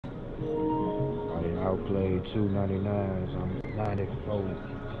outplayed 299s. I'm 94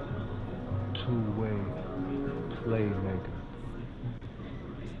 two-way playmaker.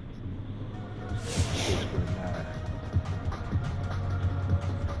 6'9".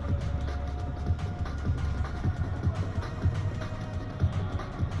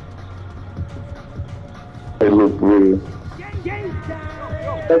 They look real.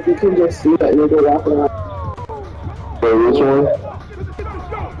 Like you can just see that nigga walking around. Wait, which one?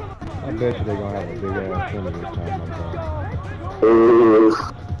 I bet you they're gonna have a big ass center this time, my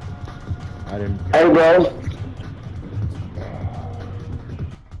I didn't. Hey, bro.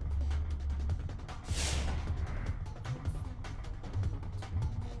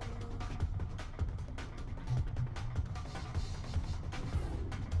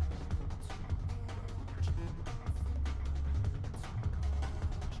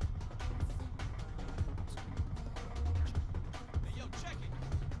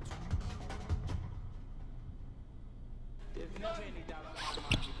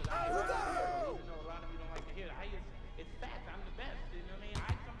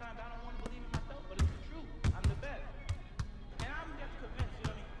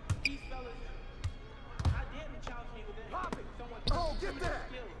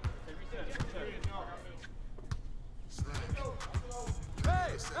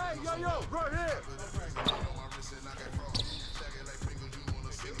 Hey, yo, right here.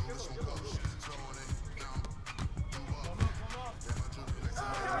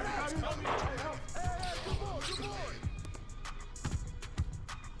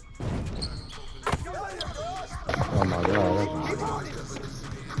 Oh my God!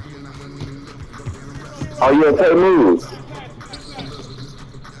 Oh, you okay, move.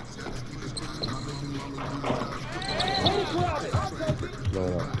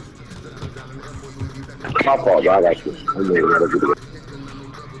 My fault, bro. I got you. I'm really gotta do it.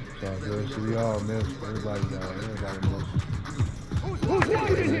 So good. See, we all miss. Everybody miss.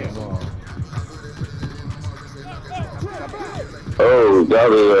 Oh, that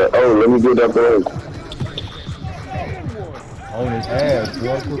was, oh, let me get that ball. On his ass,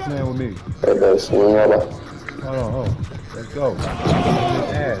 boy. Quit playing with me. That's swing on. Hold on. Let's go. On his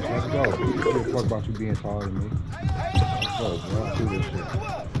ass. Let's go. Don't give a fuck about you being taller than me. Let's go, bro. Let's do this shit.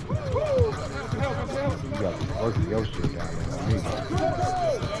 You got to work your shit down there on me.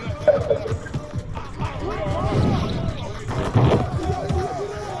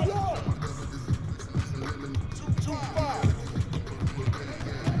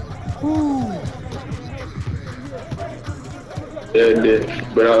 Yeah, it did.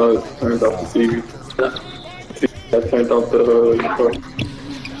 But I turned off the TV. I turned off the record.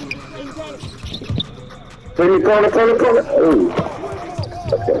 Corner. Oh.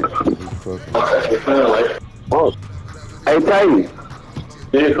 Okay. Oh. Hey, Tay.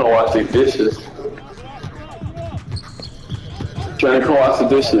 You can wash the dishes. Trying to come wash the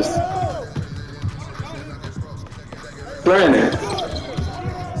dishes. Brandon.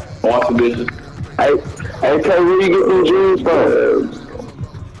 Wash the dishes. Hey, Tay, where you get them jeans from?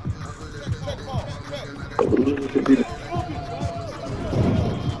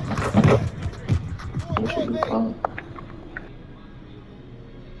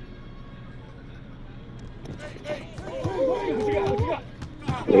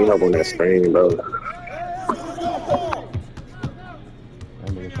 Lean up on that screen, bro.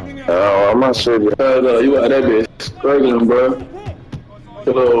 Oh, I'm not sure. You got that bitch struggling, bro.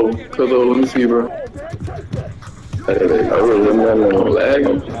 Hello, let me see, bro. Hey, I really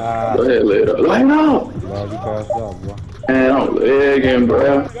lagging. Go ahead, later. Line up! Bro, you passed out, bro. Man, I'm lagging,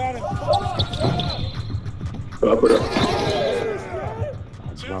 bro. Up it up.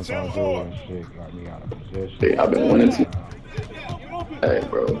 Jumped on Joe and shit, got me out of position. Hey, I've been winning too. Hey,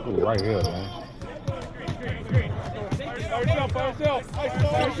 bro. Ooh, right here, man. Let's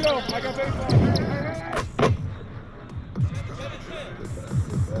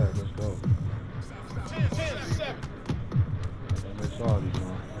go. Let's all these, man.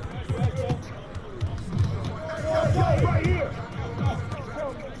 Right here.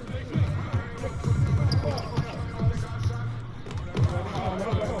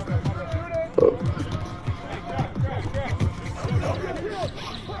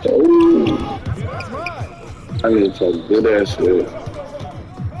 I need some good ass shit.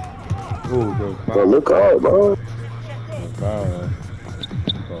 Ooh, good. Bro, look out, bro. Good foul.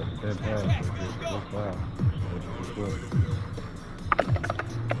 Good pass. Good foul.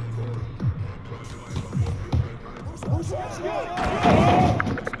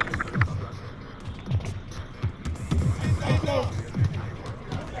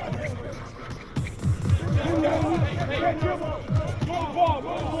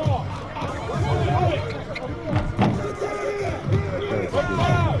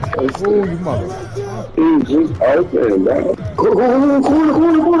 Listen. Ooh, you mother. He just open, bro.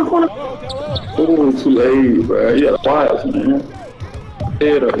 Corner. Ooh, too late, bro. You gotta watch, man.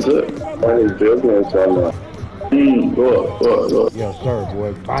 Head up, sir. I ain't dribbling, so go up. Yes, sir,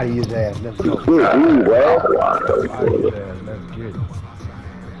 boy. Body his ass. Let's go. Good, bro. Body his ass. Let's get it.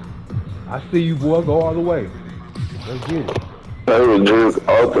 I see you, boy. Go all the way. Let's get it. They was just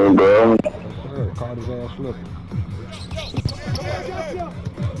open, bro. Yes, sir. Caught his ass slipping.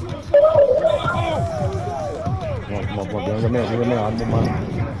 Come on. Your man.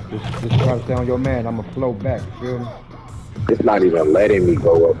 Just try to stay on your man. I'm going to float back. You feel me? It's not even letting me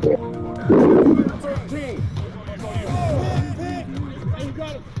go up there.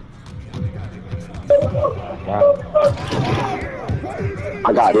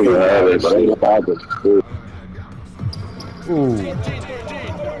 I got it. But ain't about to. Ooh.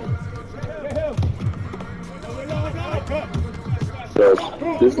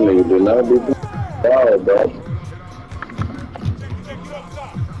 This nigga did not do foul, bro.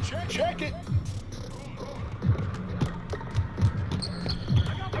 Check it.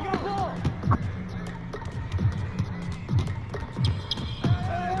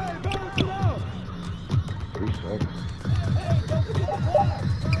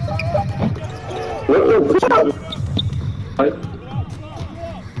 What the fuck?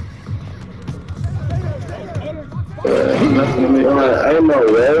 Ain't no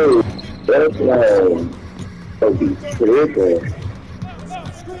way. That's like, that'd be tripping.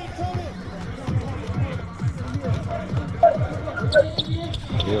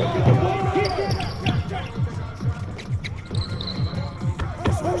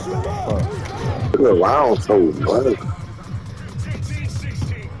 Wow, so much.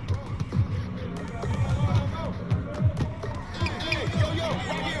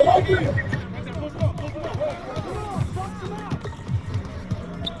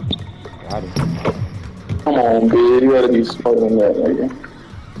 Got it. Come on, big. You gotta be smarter than that, nigga.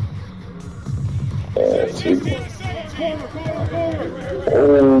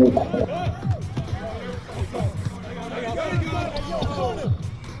 Oh.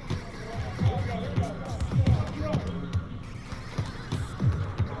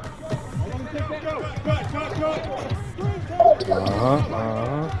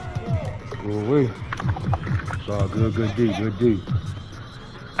 Ooh-wee. It's all good D.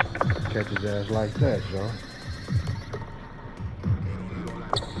 Catch his ass like that, y'all.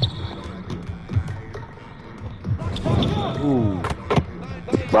 Ooh.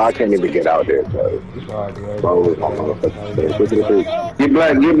 But I can't even get out there, bro. It's all good. Get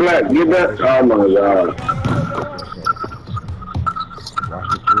black. Oh my god. Watch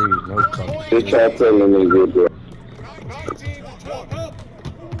the threes, no fucking. Just try telling me good, bro.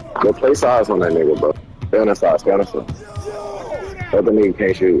 Go play size on that nigga, bro. Stay on the side. Other nigga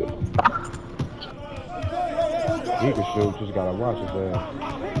can't shoot. He can shoot, just gotta watch his ass.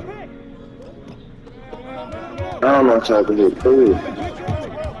 I don't know how to hit three.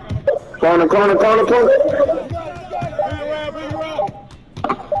 Corner. Get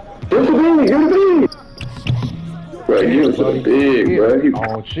the beat. Bro, you was so big, bro.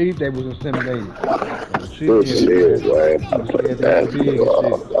 On cheap, they was intimidated. On cheap, Good shit, bro.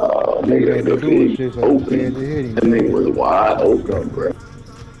 Nigga ain't doing shit, so open. That nigga was wide open, bro.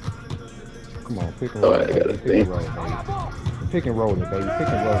 Come on, pick and roll it, baby. Pick and roll it, baby.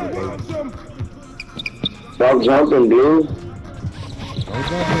 Stop jumping, dude. Don't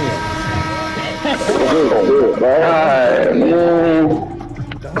jump God, man.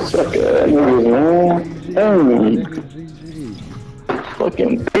 Suck that niggas, man.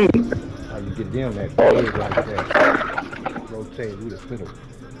 Fucking beat. How you get down that big like that? Rotate with the fiddle.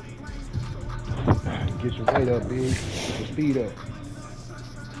 Get your weight up, big. Get your speed up.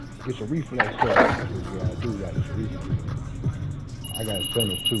 Get your reflex up. That's what you gotta do. Got your reflex. I got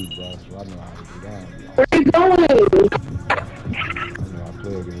center too, bro, so I know how to get down. Where you going? I know I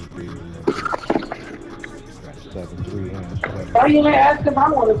play against big. Got 7-3 and 7. Why you ain't ask if I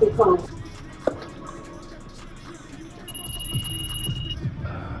wanted to come?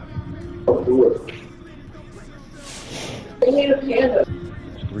 Do it. They need a panda.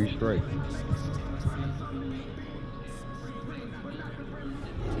 It's 3 straight.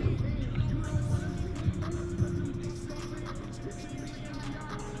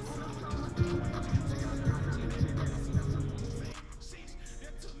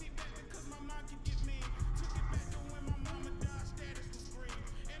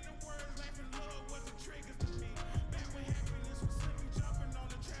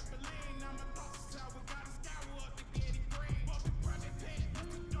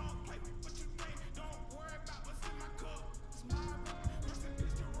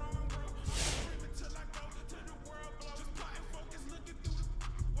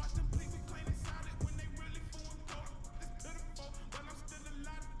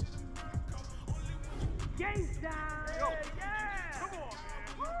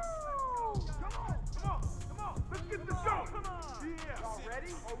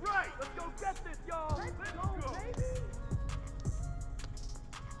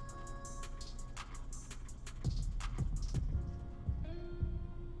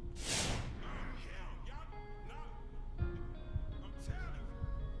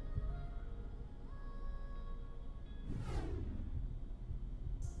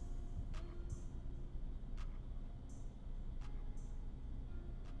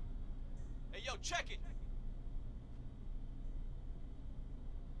 Hey, yo, check it.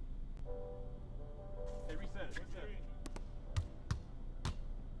 Hey, reset it.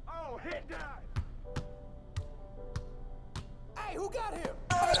 Oh, hit dive. Hey, who got him?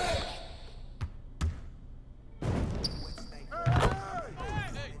 Hey,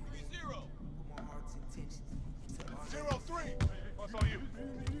 3-0. 0-3. What's on you?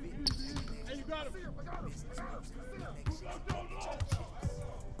 Hey, you got him. I got him.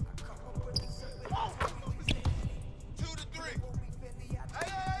 2-3. Hey,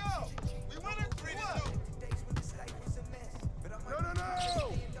 yo. We winning 3-2. No.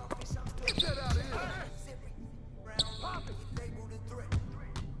 Get that out of here. Pop it.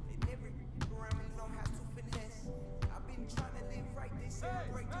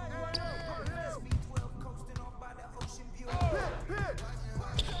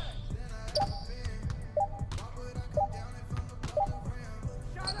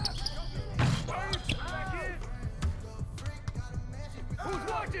 Who's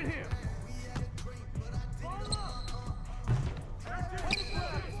watching here?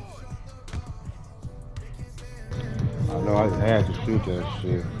 I know I had to shoot that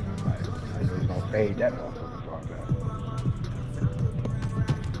shit. I know he's gonna fade that motherfucker far back.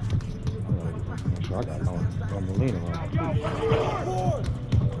 So I got no Molina on.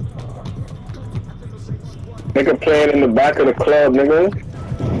 Nigga playing in the back of the club, nigga.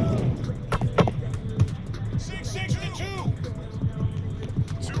 6-6-2.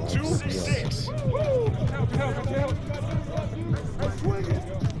 2-6.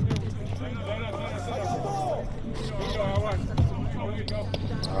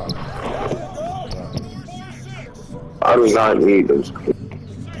 I do not need them.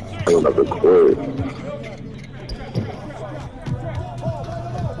 I'm about to quit.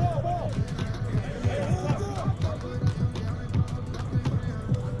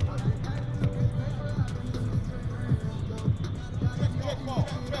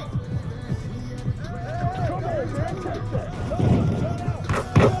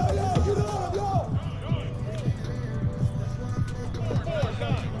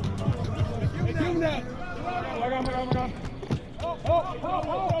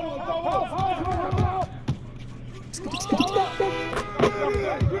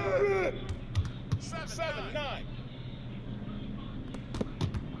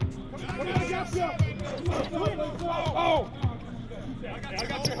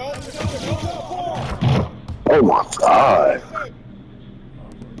 Oh my God.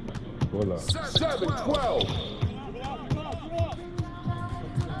 Pull up. 7-12.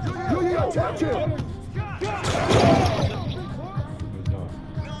 You touch him.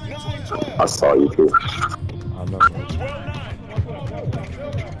 I saw you too. I know.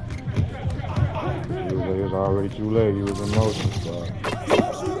 It was already too late. He was in motion, so.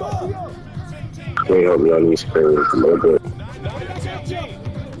 Can't help me on these screens a little bit.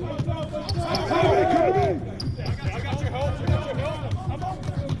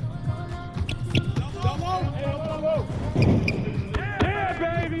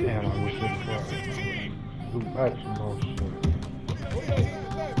 Damn, I wish it was blue action motion.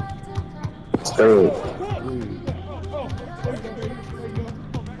 Screen.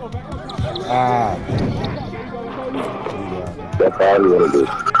 Ah. That's all you want to do.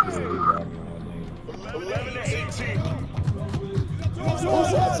 11-18. Who's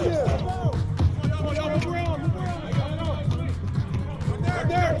watching him?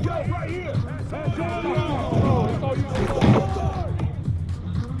 There you go, right here.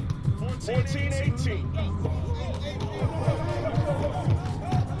 14-18.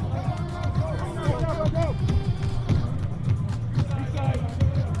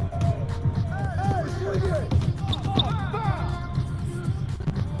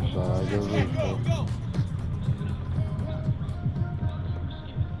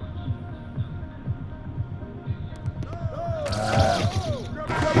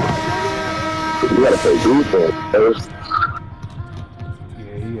 You gotta play defense first.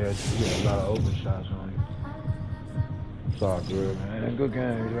 Yeah, he had a lot of open shots on him. It's all good, man. Good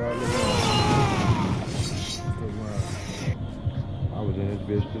game, y'all. Good run. I was in this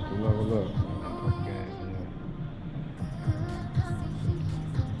bitch just to level up. Good game, yeah.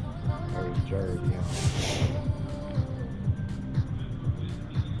 jersey on.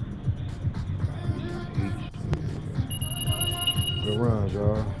 Good runs,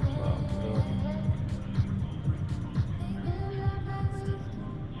 y'all.